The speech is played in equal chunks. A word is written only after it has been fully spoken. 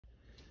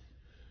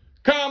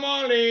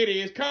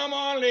ladies, come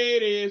on,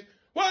 ladies.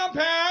 1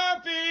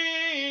 pound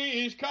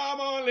fish.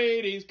 Come on,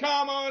 ladies,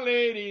 come on,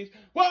 ladies.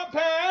 1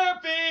 pound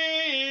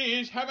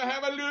fish. Have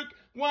a look.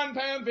 1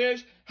 pound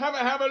fish.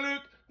 Have a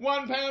look.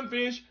 1 pound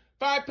fish.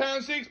 5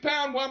 pounds, 6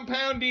 pounds, 1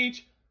 pound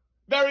each.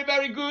 Very,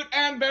 very good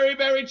and very,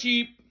 very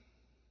cheap.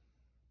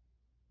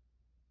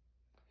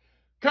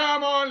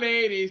 Come on,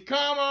 ladies,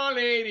 come on,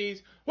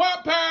 ladies.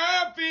 1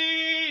 pound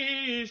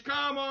fish.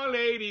 Come on,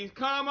 ladies,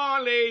 come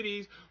on,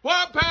 ladies.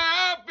 1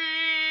 pound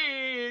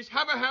fish.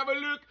 Have a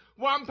look.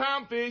 1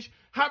 pound fish.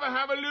 Have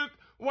a look.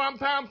 1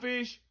 pound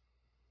fish.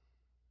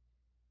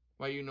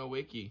 Why you no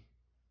wakey?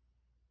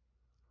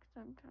 'Cause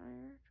I'm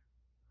tired.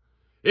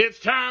 It's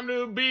time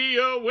to be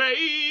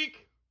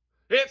awake.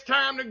 It's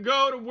time to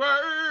go to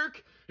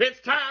work. It's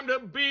time to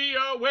be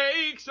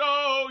awake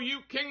so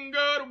you can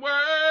go to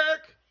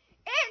work.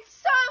 It's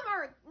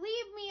summer.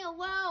 Leave me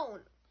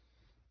alone.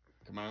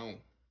 Come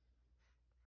on.